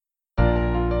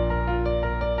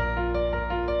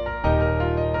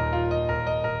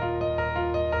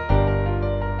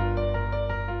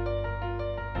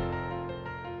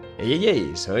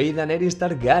Ey, soy Daenerys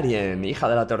Targaryen, hija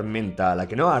de la tormenta, la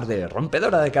que no arde,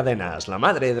 rompedora de cadenas, la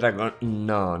madre de dragón...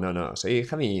 No, soy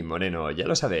Javi Moreno, ya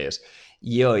lo sabes.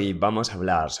 Y hoy vamos a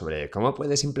hablar sobre cómo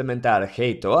puedes implementar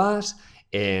HATEOAS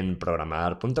en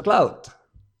programar.cloud.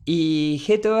 Y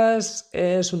HATEOAS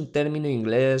es un término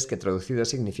inglés que traducido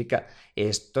significa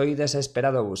estoy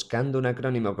desesperado buscando un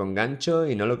acrónimo con gancho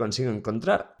y no lo consigo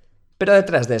encontrar. Pero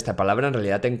detrás de esta palabra en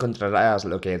realidad te encontrarás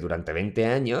lo que durante 20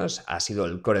 años ha sido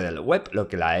el core del web, lo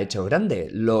que la ha hecho grande,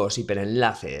 los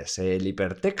hiperenlaces, el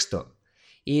hipertexto.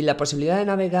 Y la posibilidad de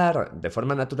navegar de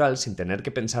forma natural sin tener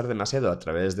que pensar demasiado a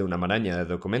través de una maraña de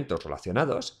documentos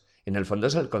relacionados, en el fondo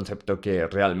es el concepto que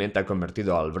realmente ha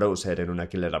convertido al browser en una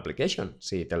killer application,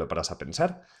 si te lo paras a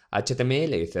pensar.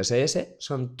 HTML y CSS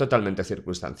son totalmente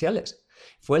circunstanciales.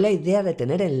 Fue la idea de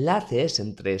tener enlaces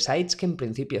entre sites que en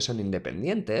principio son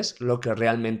independientes lo que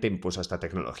realmente impuso esta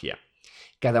tecnología.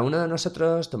 Cada uno de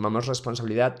nosotros tomamos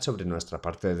responsabilidad sobre nuestra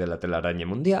parte de la telaraña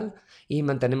mundial y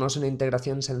mantenemos una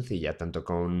integración sencilla tanto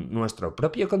con nuestro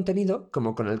propio contenido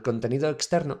como con el contenido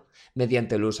externo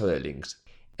mediante el uso de links.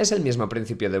 Es el mismo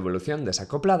principio de evolución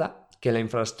desacoplada que la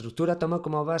infraestructura toma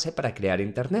como base para crear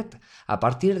Internet, a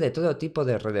partir de todo tipo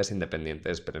de redes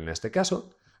independientes, pero en este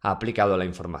caso ha aplicado a la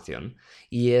información.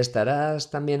 Y estarás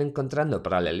también encontrando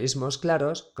paralelismos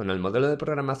claros con el modelo de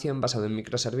programación basado en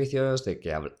microservicios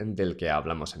del que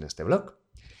hablamos en este blog.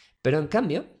 Pero en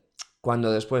cambio,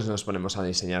 cuando después nos ponemos a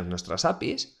diseñar nuestras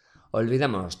APIs,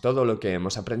 olvidamos todo lo que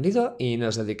hemos aprendido y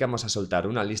nos dedicamos a soltar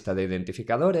una lista de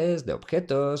identificadores, de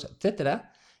objetos, etc.,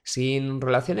 sin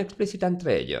relación explícita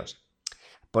entre ellos.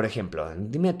 Por ejemplo,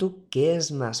 dime tú qué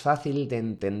es más fácil de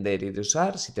entender y de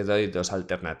usar si te doy dos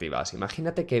alternativas.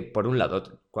 Imagínate que, por un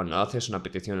lado, cuando haces una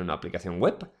petición a una aplicación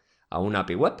web, a una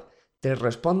API web, te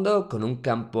respondo con un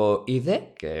campo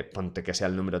ID, que ponte que sea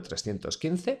el número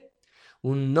 315,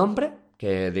 un nombre,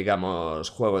 que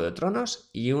digamos Juego de Tronos,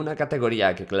 y una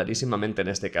categoría que clarísimamente en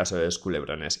este caso es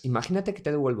culebrones. Imagínate que te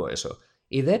devuelvo eso.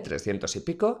 ID 300 y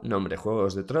pico, nombre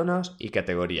Juegos de Tronos y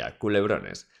categoría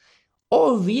culebrones.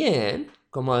 O bien,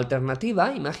 como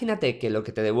alternativa, imagínate que lo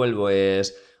que te devuelvo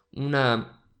es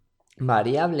una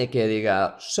variable que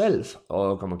diga self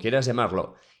o como quieras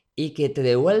llamarlo y que te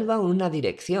devuelva una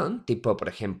dirección tipo, por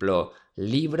ejemplo,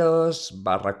 libros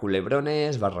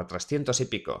 /culebrones /300 y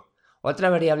pico. Otra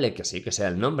variable que sí que sea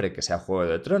el nombre, que sea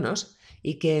Juego de Tronos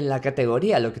y que en la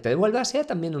categoría lo que te devuelva sea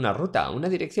también una ruta, una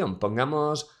dirección.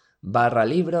 Pongamos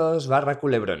 /libros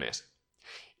 /culebrones.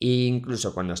 E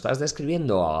incluso cuando estás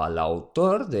describiendo al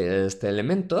autor de este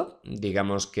elemento,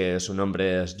 digamos que su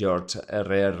nombre es George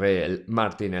R.R.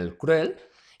 Martin el Cruel,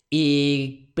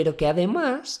 pero que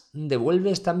además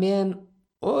devuelves también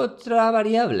otra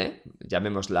variable,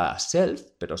 llamémosla self,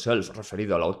 pero self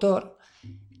referido al autor,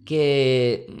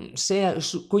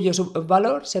 cuyo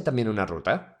valor sea también una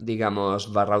ruta,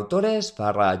 digamos /autores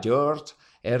 /George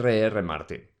R.R.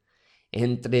 Martin.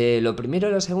 Entre lo primero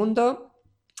y lo segundo,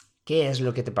 ¿qué es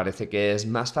lo que te parece que es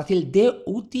más fácil de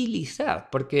utilizar?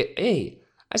 Porque, hey,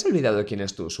 ¿has olvidado quién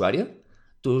es tu usuario?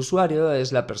 Tu usuario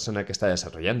es la persona que está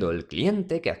desarrollando, el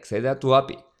cliente que accede a tu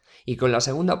API. Y con la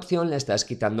segunda opción le estás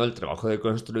quitando el trabajo de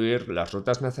construir las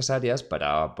rutas necesarias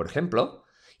para, por ejemplo,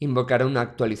 invocar una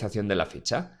actualización de la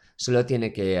ficha. Solo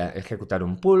tiene que ejecutar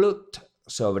un pull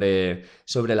sobre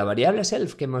la variable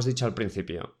self que hemos dicho al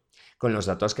principio, con los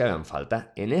datos que hagan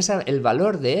falta. El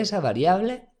valor de esa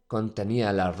variable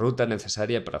contenía la ruta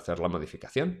necesaria para hacer la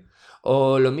modificación.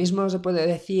 O lo mismo se puede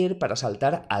decir para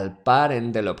saltar al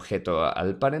parent del objeto.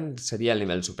 Al parent sería el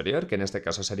nivel superior, que en este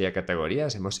caso sería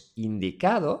categorías. Hemos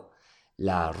indicado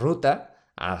la ruta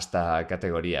hasta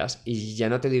categorías. Y ya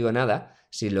no te digo nada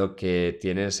si lo que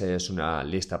tienes es una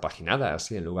lista paginada.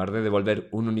 Si en lugar de devolver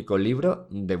un único libro,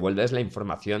 devuelves la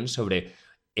información sobre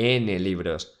N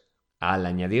libros. Al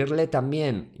añadirle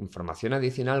también información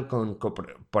adicional con,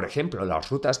 por ejemplo,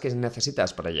 las rutas que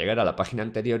necesitas para llegar a la página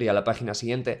anterior y a la página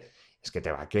siguiente, es que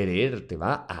te va a querer, te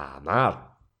va a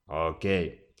amar. Ok.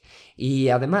 Y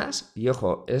además, y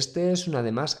ojo, este es un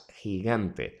además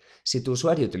gigante. Si tu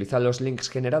usuario utiliza los links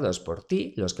generados por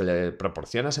ti, los que le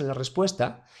proporcionas en la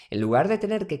respuesta, en lugar de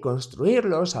tener que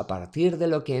construirlos a partir de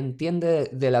lo que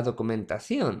entiende de la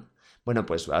documentación, bueno,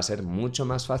 pues va a ser mucho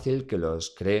más fácil que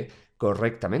los cree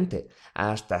correctamente.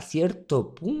 Hasta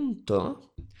cierto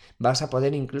punto vas a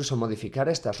poder incluso modificar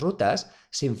estas rutas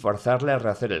sin forzarle a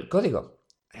rehacer el código.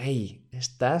 Hey,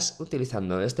 estás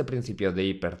utilizando este principio de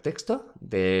hipertexto,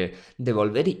 de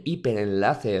devolver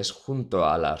hiperenlaces junto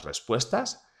a las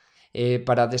respuestas,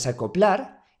 para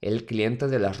desacoplar el cliente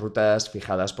de las rutas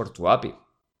fijadas por tu API.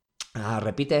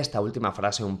 Repite esta última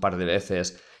frase un par de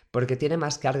veces porque tiene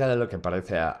más carga de lo que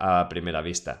parece a primera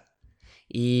vista.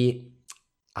 Y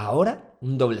ahora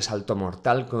un doble salto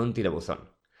mortal con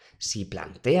tirabuzón. Si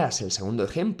planteas el segundo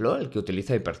ejemplo, el que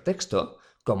utiliza hipertexto,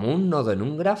 como un nodo en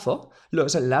un grafo,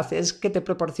 los enlaces que te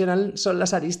proporcionan son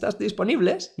las aristas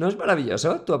disponibles. ¿No es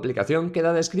maravilloso? Tu aplicación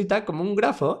queda descrita como un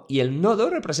grafo y el nodo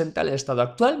representa el estado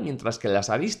actual, mientras que las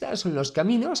aristas son los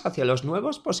caminos hacia los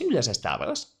nuevos posibles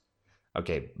estados. Ok,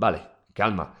 vale,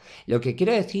 calma. Lo que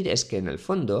quiero decir es que en el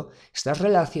fondo estás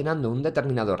relacionando un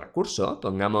determinado recurso,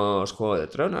 pongamos Juego de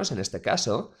Tronos en este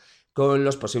caso, con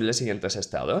los posibles siguientes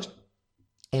estados.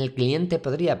 El cliente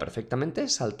podría perfectamente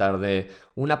saltar de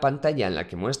una pantalla en la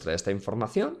que muestra esta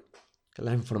información,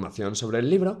 la información sobre el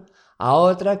libro, a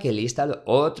otra que lista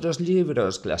otros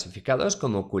libros clasificados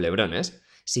como culebrones,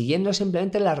 siguiendo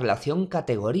simplemente la relación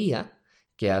categoría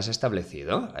que has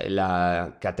establecido.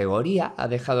 La categoría ha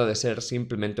dejado de ser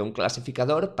simplemente un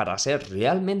clasificador para ser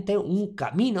realmente un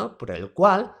camino por el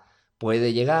cual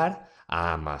puede llegar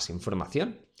a más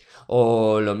información.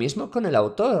 O lo mismo con el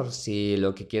autor, si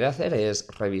lo que quiere hacer es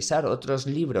revisar otros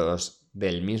libros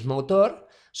del mismo autor,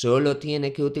 solo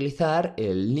tiene que utilizar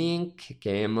el link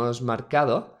que hemos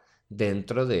marcado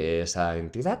dentro de esa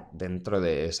entidad, dentro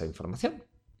de esa información.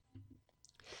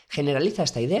 Generaliza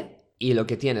esta idea y lo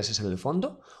que tienes es en el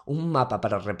fondo un mapa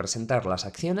para representar las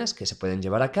acciones que se pueden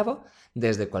llevar a cabo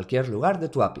desde cualquier lugar de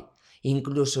tu API,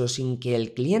 incluso sin que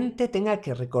el cliente tenga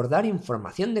que recordar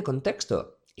información de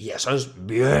contexto. Y eso es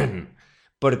bien,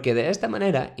 porque de esta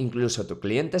manera incluso tu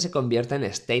cliente se convierte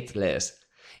en stateless.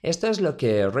 Esto es lo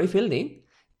que Ray Fielding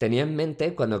tenía en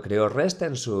mente cuando creó REST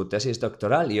en su tesis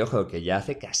doctoral, y ojo que ya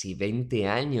hace casi 20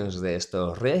 años de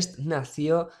esto. REST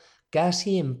nació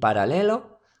casi en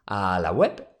paralelo a la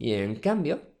web y en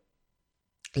cambio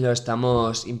lo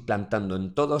estamos implantando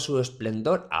en todo su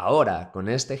esplendor ahora con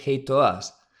este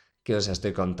HATEOAS que os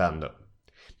estoy contando.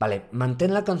 Vale,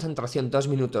 mantén la concentración 2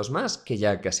 minutos más, que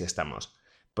ya casi estamos.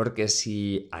 Porque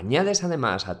si añades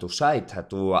además a tu site, a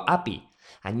tu API,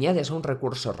 añades un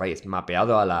recurso raíz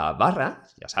mapeado a la barra,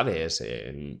 ya sabes,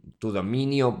 en tu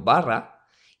dominio barra,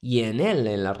 y en él,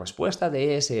 en la respuesta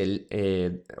de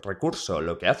ese recurso,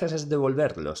 lo que haces es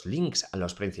devolver los links a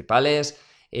los principales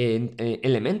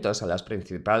elementos, a las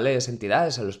principales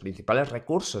entidades, a los principales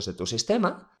recursos de tu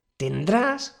sistema,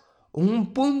 tendrás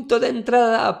un punto de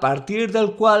entrada a partir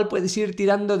del cual puedes ir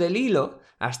tirando del hilo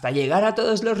hasta llegar a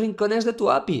todos los rincones de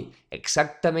tu API,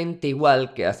 exactamente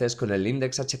igual que haces con el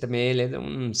index HTML de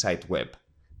un site web.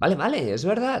 Vale, es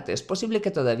verdad, es posible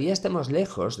que todavía estemos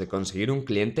lejos de conseguir un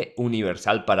cliente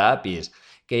universal para APIs,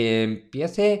 que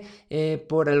empiece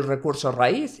por el recurso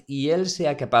raíz y él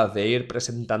sea capaz de ir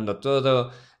presentando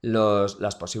todas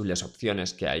las posibles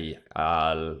opciones que hay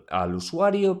al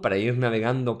usuario para ir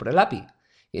navegando por el API.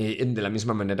 De la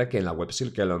misma manera que en la web sí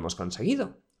que lo hemos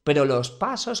conseguido. Pero los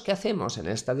pasos que hacemos en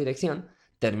esta dirección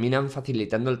terminan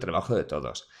facilitando el trabajo de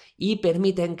todos y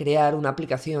permiten crear una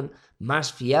aplicación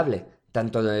más fiable,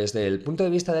 tanto desde el punto de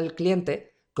vista del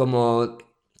cliente como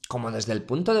desde el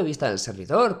punto de vista del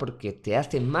servidor, porque te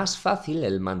hace más fácil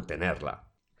el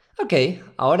mantenerla. Ok,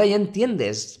 ahora ya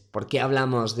entiendes por qué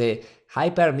hablamos de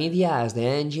Hypermedia as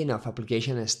the Engine of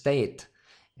Application State,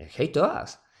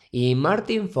 HATEOAS. Y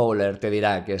Martin Fowler te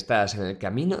dirá que estás en el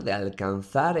camino de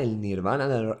alcanzar el nirvana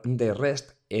de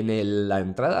REST. En la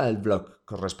entrada del blog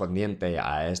correspondiente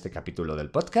a este capítulo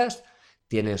del podcast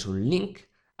tienes un link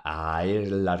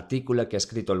al artículo que ha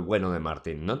escrito el bueno de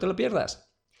Martin. No te lo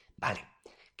pierdas. Vale,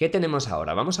 ¿qué tenemos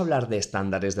ahora? Vamos a hablar de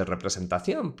estándares de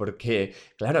representación, porque,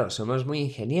 claro, somos muy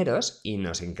ingenieros y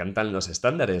nos encantan los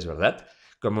estándares, ¿verdad?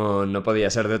 Como no podía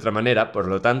ser de otra manera, por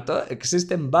lo tanto,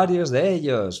 existen varios de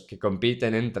ellos que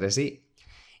compiten entre sí.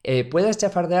 Puedes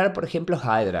chafardear, por ejemplo,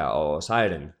 Hydra o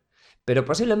Siren, pero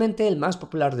posiblemente el más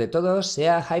popular de todos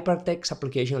sea Hypertext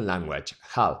Application Language,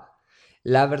 HAL.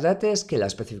 La verdad es que la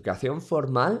especificación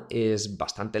formal es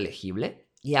bastante legible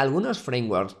y algunos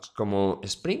frameworks como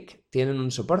Spring tienen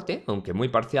un soporte, aunque muy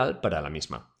parcial, para la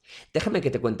misma. Déjame que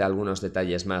te cuente algunos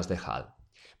detalles más de HAL.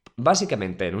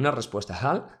 Básicamente, en una respuesta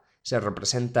HAL se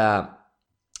representa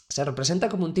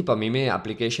como un tipo mime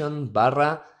application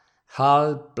barra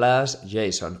HAL plus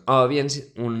JSON, o bien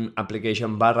un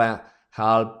application barra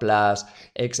HAL plus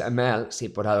XML si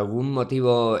por algún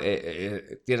motivo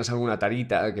tienes alguna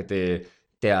tarita que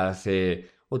te hace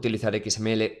utilizar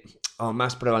XML, o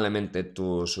más probablemente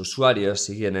tus usuarios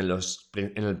siguen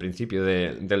en el principio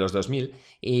de los 2000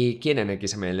 y quieren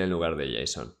XML en lugar de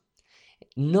JSON.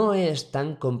 No es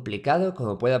tan complicado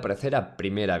como puede parecer a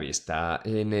primera vista.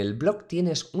 En el blog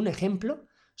tienes un ejemplo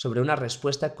sobre una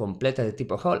respuesta completa de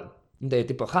tipo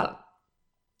HAL.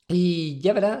 Y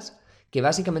ya verás que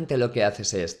básicamente lo que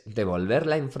haces es devolver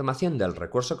la información del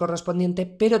recurso correspondiente,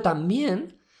 pero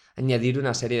también añadir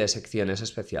una serie de secciones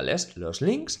especiales, los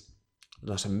links,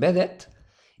 los embedded,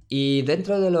 y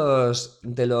dentro de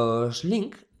los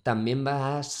links también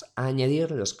vas a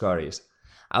añadir los queries.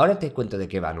 Ahora te cuento de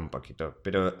qué van un poquito,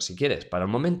 pero si quieres, para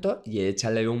un momento y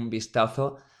échale un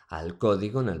vistazo al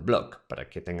código en el blog para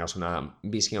que tengas una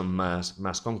visión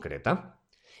más concreta.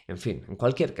 En fin, en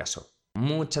cualquier caso,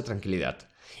 mucha tranquilidad.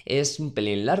 Es un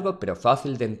pelín largo, pero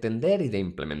fácil de entender y de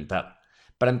implementar.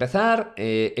 Para empezar,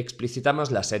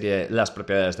 explicitamos las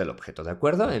propiedades del objeto, ¿de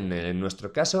acuerdo? En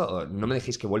nuestro caso, no me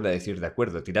dejéis que vuelva a decir de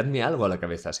acuerdo, tiradme algo a la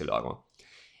cabeza si lo hago.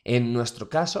 En nuestro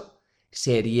caso,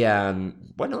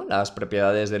 serían, bueno, las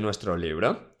propiedades de nuestro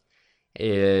libro,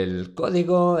 el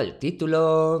código, el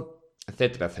título,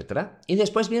 etcétera, etcétera. Y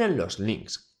después vienen los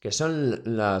links, que son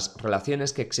las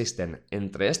relaciones que existen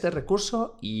entre este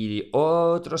recurso y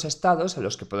otros estados a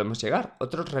los que podemos llegar,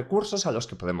 otros recursos a los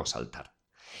que podemos saltar.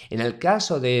 En el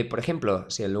caso de, por ejemplo,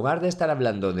 si en lugar de estar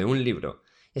hablando de un libro,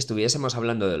 estuviésemos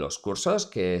hablando de los cursos,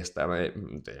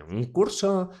 de un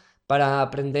curso para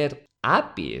aprender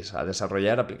APIs, a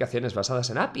desarrollar aplicaciones basadas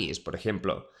en APIs, por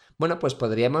ejemplo. Bueno, pues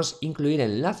podríamos incluir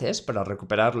enlaces para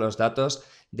recuperar los datos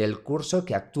del curso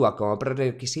que actúa como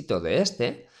prerequisito de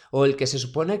este o el que se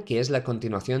supone que es la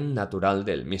continuación natural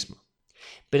del mismo.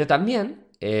 Pero también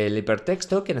el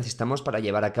hipertexto que necesitamos para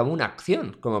llevar a cabo una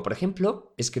acción, como por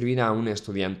ejemplo escribir a un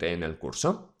estudiante en el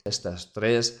curso. Estas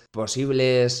 3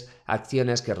 posibles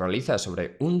acciones que realiza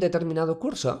sobre un determinado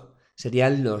curso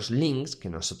serían los links que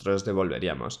nosotros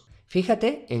devolveríamos.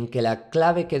 Fíjate en que la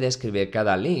clave que describe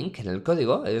cada link en el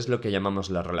código es lo que llamamos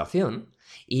la relación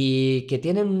y que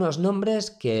tienen unos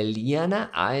nombres que el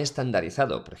IANA ha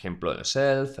estandarizado, por ejemplo el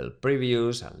self, el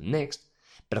previous, el next.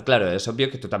 Pero claro, es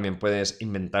obvio que tú también puedes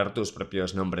inventar tus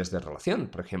propios nombres de relación.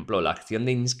 Por ejemplo, la acción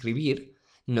de inscribir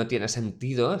no tiene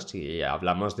sentido si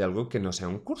hablamos de algo que no sea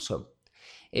un curso.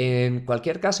 En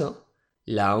cualquier caso,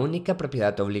 la única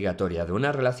propiedad obligatoria de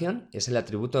una relación es el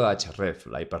atributo href,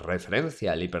 la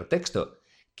hiperreferencia, el hipertexto,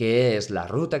 que es la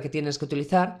ruta que tienes que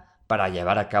utilizar para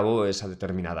llevar a cabo esa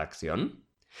determinada acción.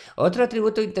 Otro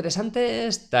atributo interesante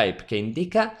es type, que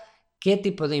indica qué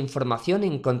tipo de información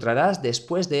encontrarás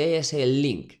después de ese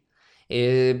link.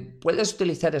 Puedes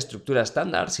utilizar estructura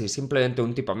estándar si simplemente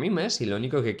un tipo mime, si lo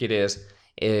único que quieres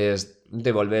es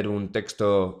devolver un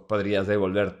texto, podrías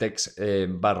devolver text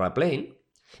barra plain.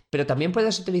 Pero también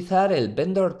puedes utilizar el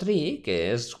vendor tree,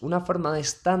 que es una forma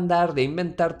estándar de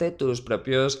inventarte tus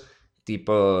propios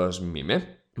tipos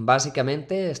mime.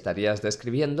 Básicamente estarías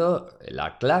describiendo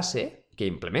la clase que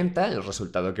implementa el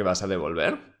resultado que vas a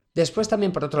devolver. Después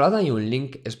también por otro lado hay un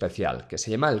link especial que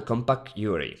se llama el compact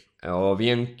query o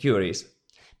bien queries.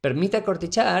 Permite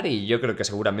acortichar, y yo creo que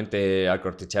seguramente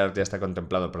acortichar ya está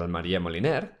contemplado por el María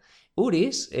Moliner,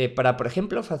 URIs para, por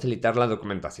ejemplo, facilitar la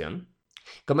documentación.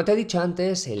 Como te he dicho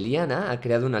antes, el IANA ha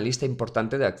creado una lista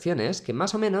importante de acciones que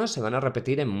más o menos se van a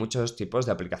repetir en muchos tipos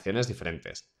de aplicaciones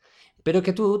diferentes. Pero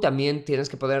que tú también tienes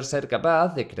que poder ser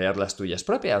capaz de crear las tuyas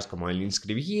propias, como el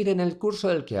inscribir en el curso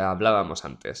del que hablábamos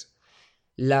antes.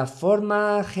 La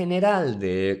forma general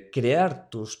de crear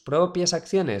tus propias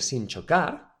acciones sin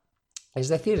chocar, es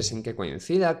decir, sin que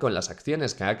coincida con las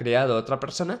acciones que ha creado otra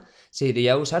persona,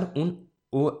 sería usar un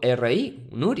URI,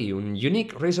 un URI, un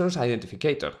Unique Resource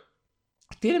Identificator.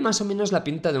 Tiene más o menos la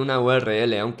pinta de una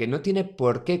URL, aunque no tiene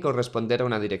por qué corresponder a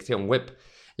una dirección web.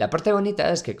 La parte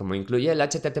bonita es que como incluye el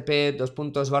http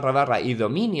y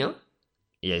dominio,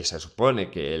 y ahí se supone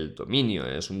que el dominio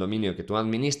es un dominio que tú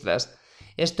administras,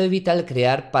 esto evita el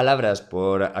crear palabras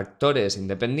por actores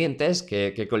independientes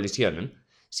que colisionen.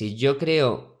 Si yo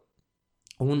creo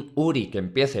un URI que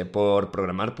empiece por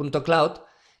programar.cloud,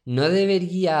 no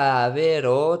debería haber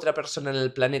otra persona en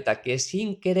el planeta que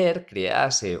sin querer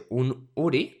crease un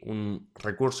URI, un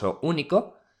recurso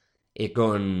único,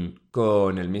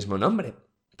 con el mismo nombre,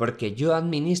 porque yo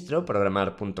administro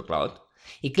programar.cloud.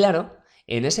 Y claro,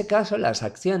 en ese caso las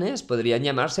acciones podrían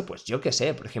llamarse, pues yo qué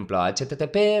sé, por ejemplo,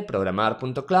 http,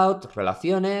 programar.cloud,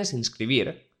 relaciones,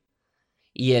 inscribir.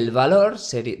 Y el valor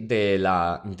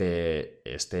de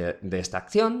esta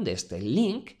acción, de este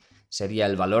link, sería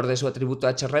el valor de su atributo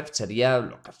href, sería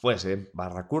lo que fuese,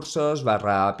 barra cursos,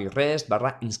 barra API REST,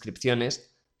 barra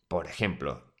inscripciones, por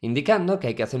ejemplo, indicando que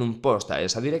hay que hacer un post a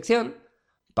esa dirección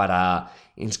para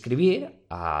inscribir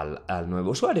al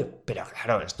nuevo usuario. Pero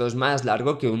claro, esto es más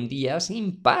largo que un día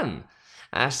sin pan.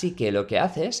 Así que lo que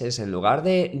haces es, en lugar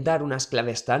de dar unas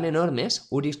claves tan enormes,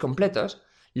 URIs completos,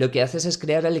 lo que haces es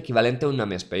crear el equivalente a un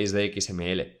namespace de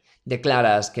XML.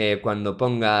 Declaras que cuando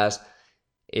pongas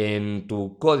en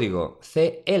tu código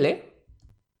CL,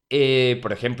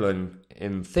 por ejemplo,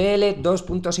 en CL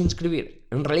inscribir,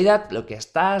 En realidad, lo que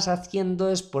estás haciendo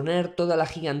es poner toda la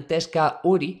gigantesca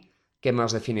URI que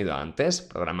hemos definido antes,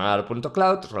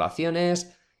 programar.cloud,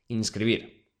 relaciones,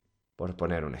 inscribir, por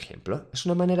poner un ejemplo. Es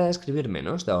una manera de escribir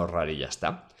menos, de ahorrar y ya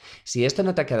está. Si esto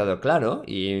no te ha quedado claro,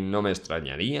 y no me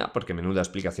extrañaría porque menuda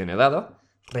explicación he dado,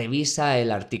 revisa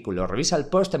el artículo, revisa el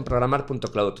post en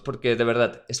programar.cloud porque de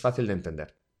verdad es fácil de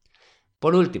entender.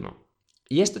 Por último,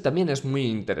 y esto también es muy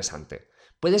interesante,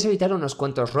 puedes evitar unos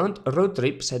cuantos road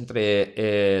trips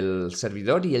entre el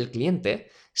servidor y el cliente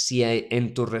si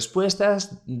en tus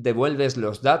respuestas devuelves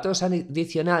los datos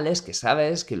adicionales que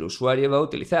sabes que el usuario va a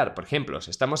utilizar. Por ejemplo,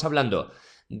 si estamos hablando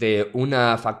de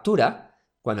una factura,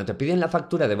 cuando te piden la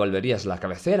factura devolverías la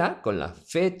cabecera con la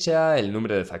fecha, el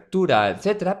número de factura,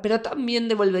 etc., pero también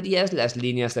devolverías las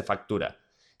líneas de factura.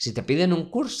 Si te piden un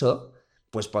curso,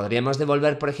 pues podríamos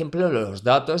devolver, por ejemplo, los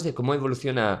datos de cómo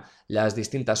evolucionan las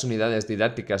distintas unidades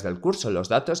didácticas del curso, los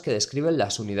datos que describen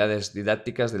las unidades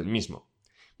didácticas del mismo.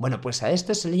 Bueno, pues a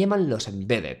esto se le llaman los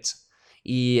embeddeds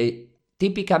y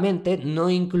típicamente no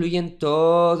incluyen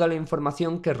toda la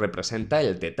información que representa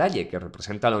el detalle, que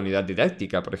representa la unidad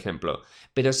didáctica, por ejemplo,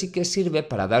 pero sí que sirve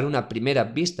para dar una primera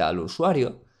vista al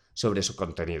usuario sobre su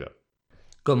contenido.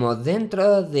 Como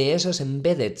dentro de esos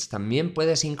embeddeds también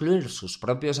puedes incluir sus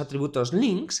propios atributos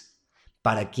links,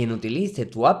 para quien utilice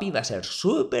tu API va a ser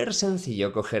súper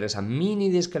sencillo coger esa mini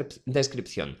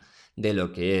descripción de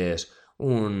lo que es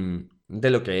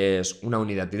una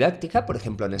unidad didáctica, por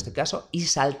ejemplo en este caso, y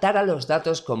saltar a los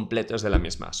datos completos de la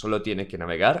misma. Solo tiene que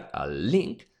navegar al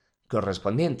link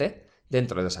correspondiente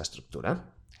dentro de esa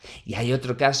estructura. Y hay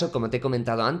otro caso, como te he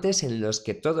comentado antes, en los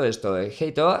que todo esto de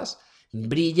HATEOAS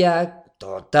brilla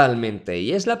totalmente,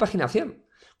 y es la paginación.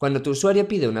 Cuando tu usuario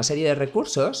pide una serie de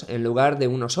recursos en lugar de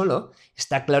uno solo,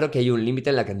 está claro que hay un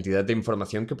límite en la cantidad de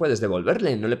información que puedes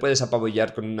devolverle. No le puedes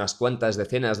apabullar con unas cuantas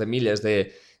decenas de miles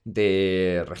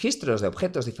de registros, de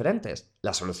objetos diferentes.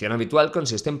 La solución habitual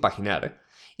consiste en paginar.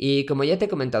 Y como ya te he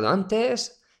comentado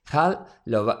antes, HAL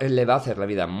le va a hacer la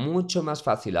vida mucho más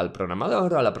fácil al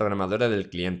programador o a la programadora del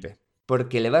cliente,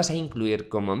 porque le vas a incluir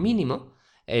como mínimo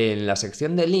en la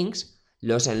sección de links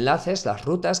los enlaces, las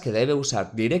rutas que debe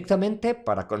usar directamente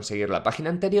para conseguir la página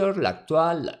anterior, la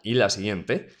actual y la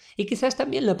siguiente, y quizás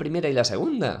también la primera y la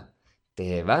segunda.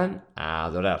 Te van a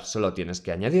adorar, solo tienes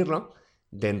que añadirlo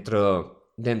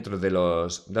dentro de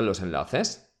los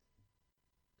enlaces.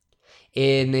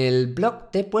 En el blog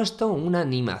te he puesto una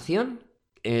animación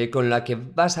con la que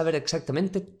vas a ver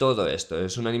exactamente todo esto.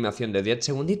 Es una animación de 10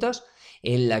 segunditos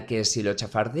en la que si lo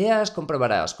chafardeas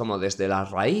comprobarás cómo desde la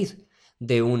raíz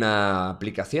de una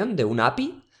aplicación, de una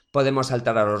API, podemos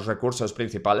saltar a los recursos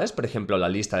principales, por ejemplo la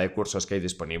lista de cursos que hay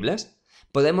disponibles.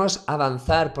 Podemos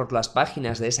avanzar por las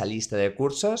páginas de esa lista de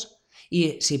cursos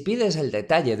y si pides el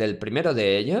detalle del primero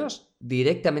de ellos,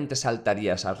 directamente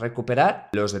saltarías a recuperar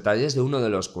los detalles de uno de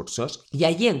los cursos. Y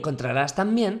allí encontrarás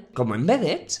también, como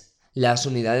embeddeds, las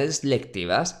unidades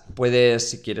lectivas. Puedes,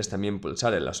 si quieres, también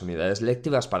pulsar en las unidades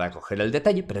lectivas para coger el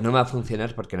detalle, pero no va a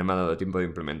funcionar porque no me ha dado tiempo de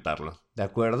implementarlo. ¿De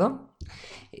acuerdo?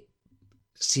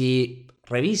 Si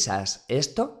revisas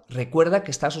esto, recuerda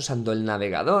que estás usando el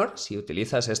navegador. Si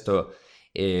utilizas esto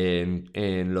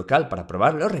en local para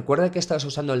probarlo, recuerda que estás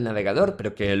usando el navegador,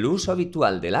 pero que el uso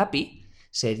habitual del API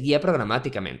sería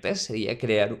programáticamente, sería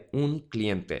crear un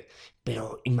cliente.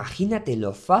 Pero imagínate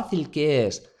lo fácil que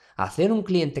es hacer un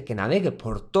cliente que navegue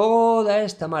por toda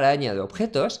esta maraña de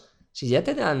objetos si ya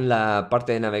te dan la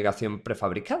parte de navegación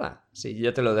prefabricada, si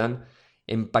ya te lo dan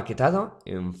empaquetado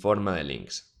en forma de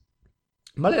links.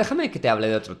 Vale, déjame que te hable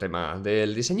de otro tema,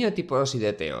 del diseño de tipos y de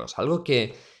HATEOS, algo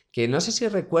que no sé si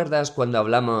recuerdas cuando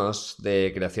hablamos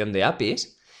de creación de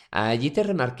APIs. Allí te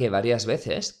remarqué varias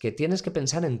veces que tienes que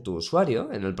pensar en tu usuario,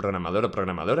 en el programador o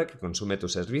programadora que consume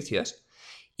tus servicios,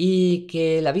 y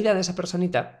que la vida de esa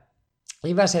personita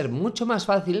iba a ser mucho más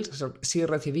fácil si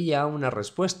recibía una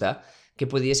respuesta que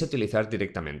pudiese utilizar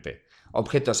directamente.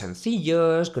 Objetos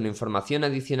sencillos, con información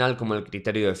adicional como el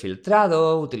criterio de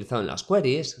filtrado utilizado en las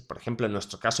queries. Por ejemplo, en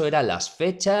nuestro caso eran las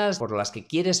fechas por las que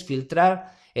quieres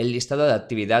filtrar el listado de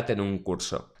actividad en un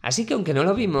curso. Así que aunque no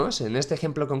lo vimos, en este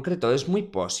ejemplo concreto es muy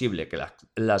posible que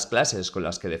las clases con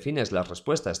las que defines las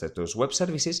respuestas de tus web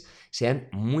services sean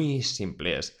muy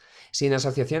simples, sin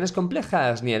asociaciones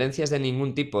complejas ni herencias de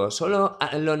ningún tipo, solo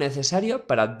lo necesario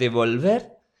para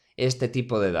devolver este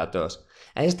tipo de datos.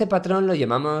 A este patrón lo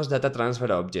llamamos Data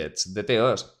Transfer Objects,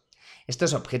 DTOs.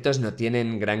 Estos objetos no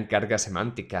tienen gran carga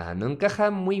semántica, no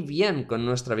encajan muy bien con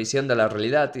nuestra visión de la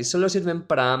realidad y solo sirven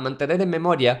para mantener en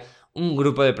memoria un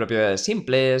grupo de propiedades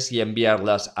simples y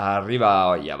enviarlas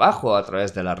arriba y abajo a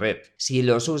través de la red. Si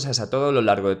los usas a todo lo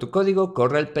largo de tu código,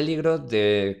 corres el peligro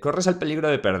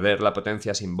de perder la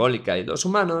potencia simbólica, y los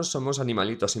humanos somos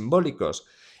animalitos simbólicos.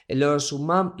 Los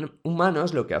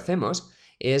humanos lo que hacemos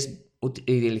es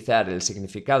utilizar el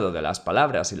significado de las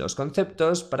palabras y los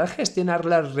conceptos para gestionar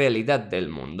la realidad del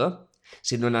mundo.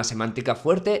 Sin una semántica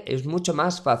fuerte es mucho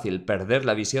más fácil perder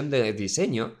la visión de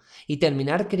diseño y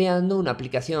terminar creando una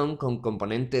aplicación con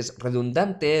componentes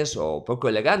redundantes o poco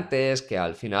elegantes que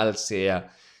al final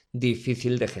sea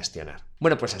difícil de gestionar.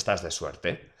 Bueno, pues estás de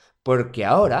suerte, porque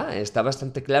ahora está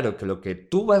bastante claro que lo que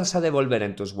tú vas a devolver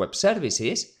en tus web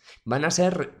services van a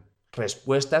ser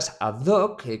respuestas ad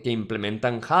hoc que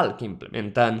implementan HAL, que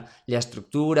implementan la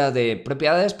estructura de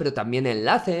propiedades, pero también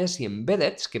enlaces y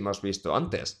embeddeds que hemos visto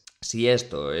antes. Si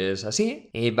esto es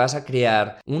así, vas a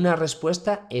crear una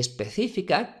respuesta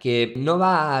específica que no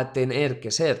va a tener que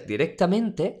ser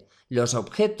directamente los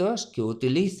objetos que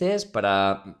utilices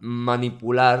para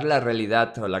manipular la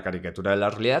realidad o la caricatura de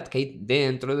la realidad que hay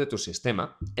dentro de tu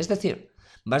sistema. Es decir,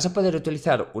 vas a poder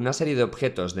utilizar una serie de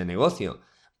objetos de negocio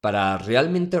para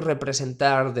realmente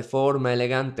representar de forma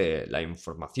elegante la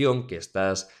información que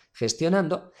estás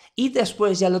gestionando y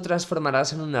después ya lo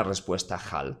transformarás en una respuesta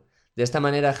HAL. De esta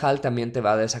manera HAL también te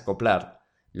va a desacoplar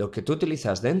lo que tú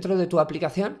utilizas dentro de tu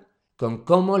aplicación con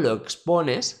cómo lo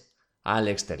expones al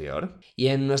exterior. Y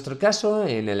en nuestro caso,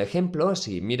 en el ejemplo,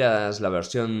 si miras la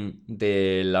versión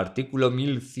del artículo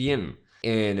 1100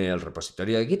 en el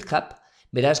repositorio de GitHub,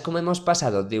 verás cómo hemos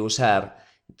pasado de usar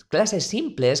clases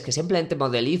simples que simplemente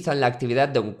modelizan la actividad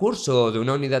de un curso o de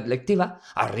una unidad lectiva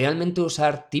a realmente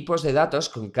usar tipos de datos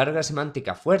con carga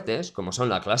semántica fuertes como son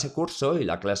la clase curso y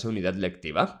la clase unidad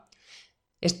lectiva.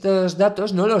 Estos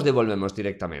datos no los devolvemos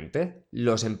directamente,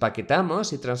 los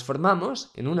empaquetamos y transformamos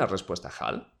en una respuesta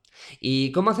HAL.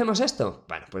 ¿Y cómo hacemos esto?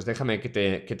 Bueno, pues déjame que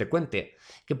te cuente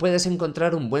que puedes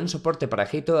encontrar un buen soporte para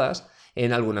HATEOAS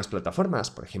en algunas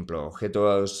plataformas, por ejemplo,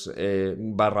 HATEOAS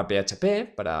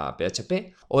 /PHP para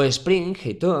PHP o Spring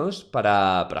HATEOAS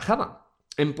para Java.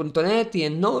 En .NET y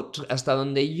en Node, hasta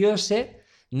donde yo sé,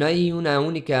 no hay una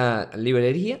única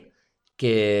librería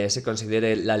que se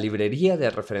considere la librería de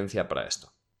referencia para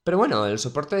esto. Pero bueno, el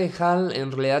soporte de HAL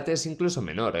en realidad es incluso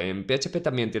menor. En PHP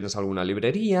también tienes alguna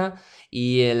librería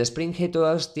y el Spring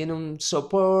HATEOAS tiene un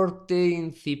soporte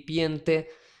incipiente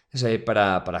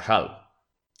para HAL.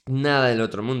 Nada del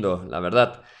otro mundo, la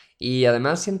verdad. Y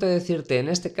además siento decirte en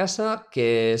este caso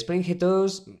que Spring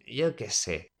HATEOAS, yo qué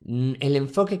sé, el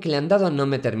enfoque que le han dado no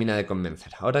me termina de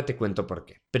convencer. Ahora te cuento por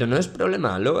qué. Pero no es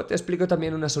problema, luego te explico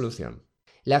también una solución.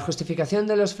 La justificación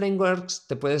de los frameworks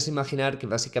te puedes imaginar que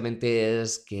básicamente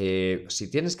es que si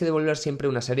tienes que devolver siempre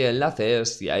una serie de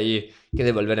enlaces, si hay que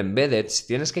devolver embedded, si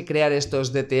tienes que crear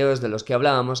estos DTOs de los que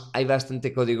hablábamos, hay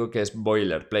bastante código que es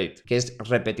boilerplate, que es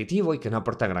repetitivo y que no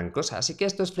aporta gran cosa. Así que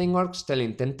estos frameworks te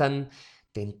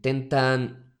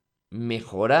intentan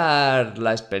mejorar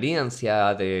la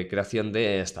experiencia de creación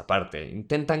de esta parte.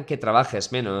 Intentan que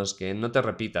trabajes menos, que no te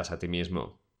repitas a ti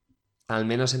mismo. Al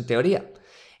menos en teoría.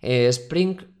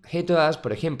 Spring HATEOAS,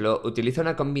 por ejemplo, utiliza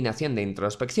una combinación de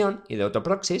introspección y de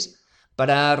autoproxies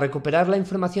para recuperar la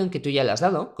información que tú ya le has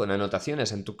dado con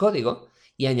anotaciones en tu código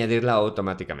y añadirla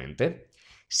automáticamente.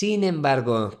 Sin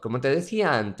embargo, como te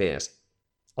decía antes,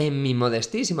 en mi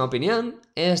modestísima opinión,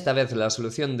 esta vez la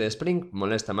solución de Spring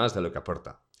molesta más de lo que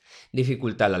aporta.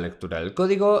 Dificulta la lectura del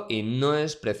código y no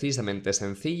es precisamente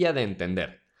sencilla de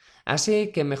entender.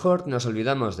 Así que mejor nos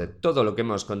olvidamos de todo lo que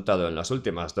hemos contado en las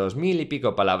últimas 2000 y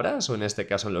pico palabras, o en este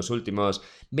caso en los últimos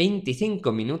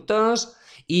 25 minutos,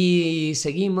 y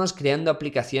seguimos creando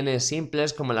aplicaciones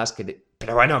simples como las que...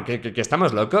 Pero bueno, ¿que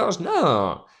estamos locos?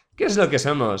 No. ¿Qué es lo que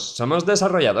somos? Somos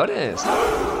desarrolladores.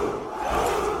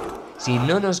 Si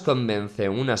no nos convence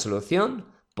una solución,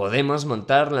 podemos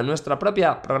montar la nuestra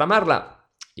propia, programarla.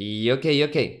 Y ok,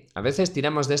 a veces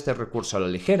tiramos de este recurso a la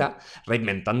ligera,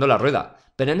 reinventando la rueda,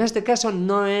 pero en este caso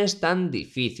no es tan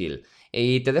difícil.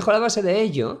 Y te dejo la base de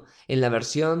ello en la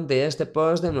versión de este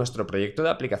post de nuestro proyecto de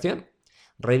aplicación.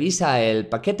 Revisa el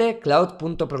paquete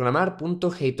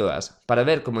cloud.programar.HATEOAS para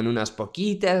ver cómo en unas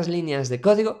poquitas líneas de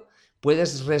código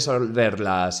puedes resolver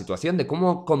la situación de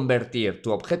cómo convertir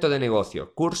tu objeto de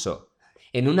negocio, curso,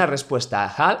 en una respuesta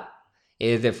HAL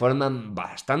de forma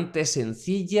bastante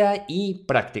sencilla y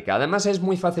práctica. Además es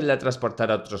muy fácil de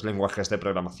transportar a otros lenguajes de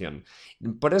programación.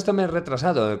 Por esto me he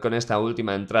retrasado con esta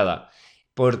última entrada,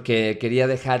 porque quería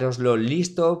dejároslo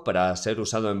listo para ser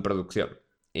usado en producción.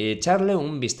 Echarle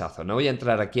un vistazo. No voy a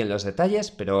entrar aquí en los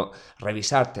detalles, pero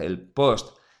revisad el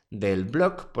post del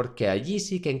blog porque allí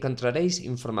sí que encontraréis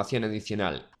información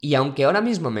adicional. Y aunque ahora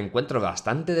mismo me encuentro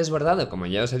bastante desbordado, como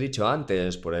ya os he dicho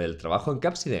antes, por el trabajo en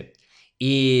Capside,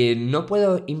 y no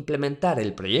puedo implementar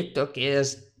el proyecto que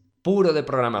es puro de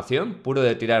programación, puro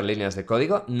de tirar líneas de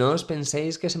código, no os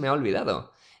penséis que se me ha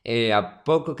olvidado. A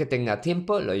poco que tenga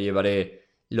tiempo lo llevaré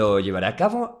a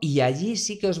cabo y allí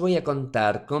sí que os voy a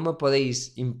contar cómo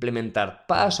podéis implementar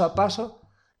paso a paso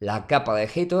la capa de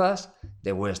HATEOAS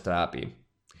de vuestra API.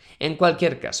 En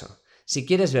cualquier caso, si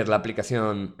quieres ver la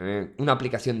aplicación, una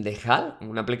aplicación de HAL,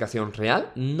 una aplicación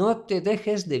real, no te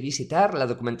dejes de visitar la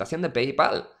documentación de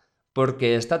PayPal,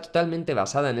 porque está totalmente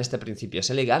basada en este principio. Es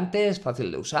elegante, es fácil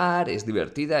de usar, es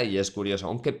divertida y es curioso,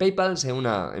 aunque PayPal sea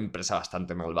una empresa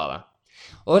bastante malvada.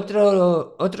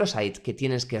 Otro site que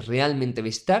tienes que realmente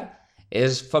visitar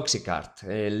es Foxycart,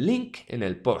 el link en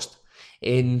el post.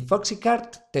 En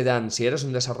Foxycart te dan, si eres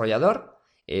un desarrollador,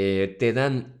 te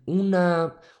dan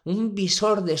un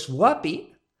visor de su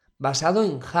API basado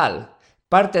en HAL.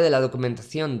 Parte de la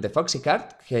documentación de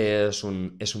Foxycart, que es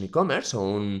un e-commerce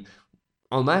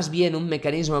o más bien un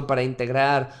mecanismo para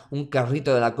integrar un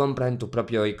carrito de la compra en tu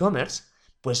propio e-commerce,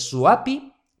 pues su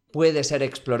API puede ser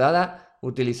explorada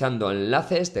utilizando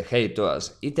enlaces de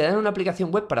HATEOAS y te dan una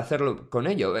aplicación web para hacerlo con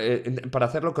ello, para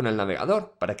hacerlo con el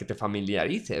navegador, para que te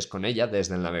familiarices con ella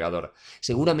desde el navegador.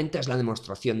 Seguramente es la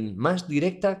demostración más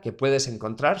directa que puedes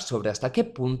encontrar sobre hasta qué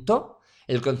punto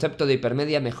el concepto de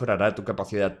hipermedia mejorará tu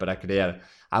capacidad para crear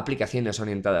aplicaciones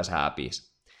orientadas a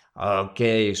APIs. Ok,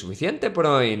 suficiente por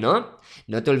hoy, ¿no?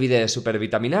 No te olvides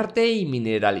supervitaminarte y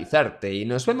mineralizarte y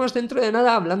nos vemos dentro de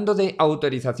nada hablando de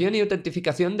autorización y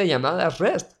autentificación de llamadas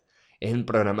REST en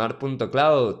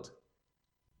programar.cloud.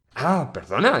 Ah,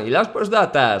 perdona, ¿y las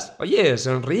postdatas? Oye,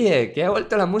 sonríe, que ha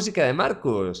vuelto la música de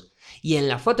Marcus. Y en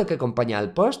la foto que acompaña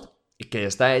al post, que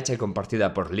está hecha y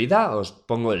compartida por Lida, os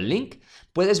pongo el link,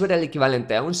 puedes ver el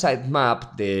equivalente a un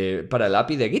sitemap para el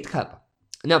API de GitHub.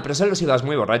 No, pero solo si vas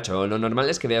muy borracho, lo normal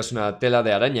es que veas una tela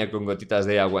de araña con gotitas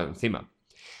de agua encima.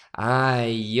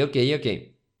 Ay, ok.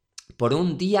 Por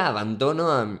un día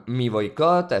abandono a mi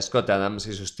boicot a Scott Adams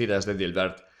y sus tiras de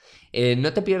Dilbert.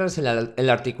 No te pierdas el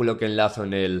artículo que enlazo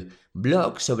en el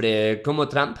blog sobre cómo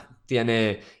Trump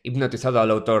tiene hipnotizado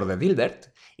al autor de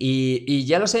Dilbert. Y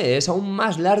ya lo sé, es aún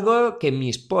más largo que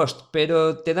mis posts,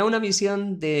 pero te da una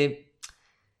visión de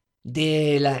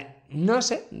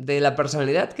la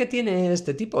personalidad que tiene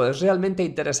este tipo. Es realmente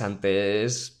interesante,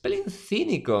 es pelín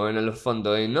cínico en el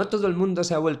fondo y no todo el mundo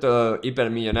se ha vuelto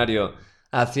hipermillonario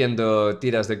haciendo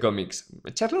tiras de cómics.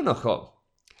 Echarle un ojo.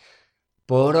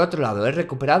 Por otro lado, he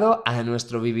recuperado a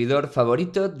nuestro vividor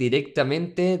favorito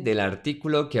directamente del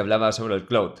artículo que hablaba sobre el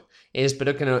cloud.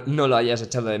 Espero que no lo hayas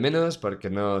echado de menos porque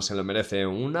no se lo merece.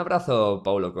 Un abrazo,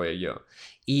 Paulo Coelho.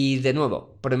 Y de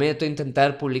nuevo, prometo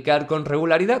intentar publicar con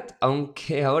regularidad,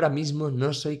 aunque ahora mismo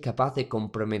no soy capaz de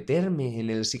comprometerme en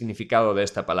el significado de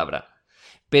esta palabra.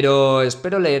 Pero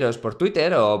espero leeros por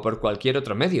Twitter o por cualquier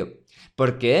otro medio,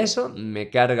 porque eso me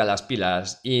carga las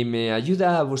pilas y me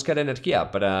ayuda a buscar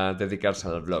energía para dedicarse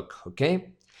al blog, ¿ok?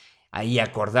 Ahí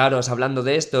acordaros, hablando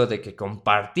de esto, de que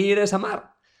compartir es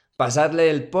amar. Pasadle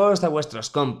el post a vuestros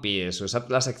compis, usad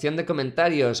la sección de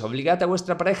comentarios, obligad a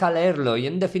vuestra pareja a leerlo y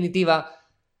en definitiva,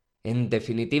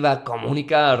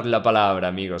 comunicar la palabra,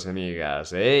 amigos y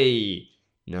amigas. ¡Ey!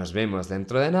 Nos vemos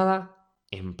dentro de nada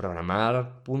en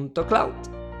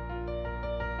programar.cloud.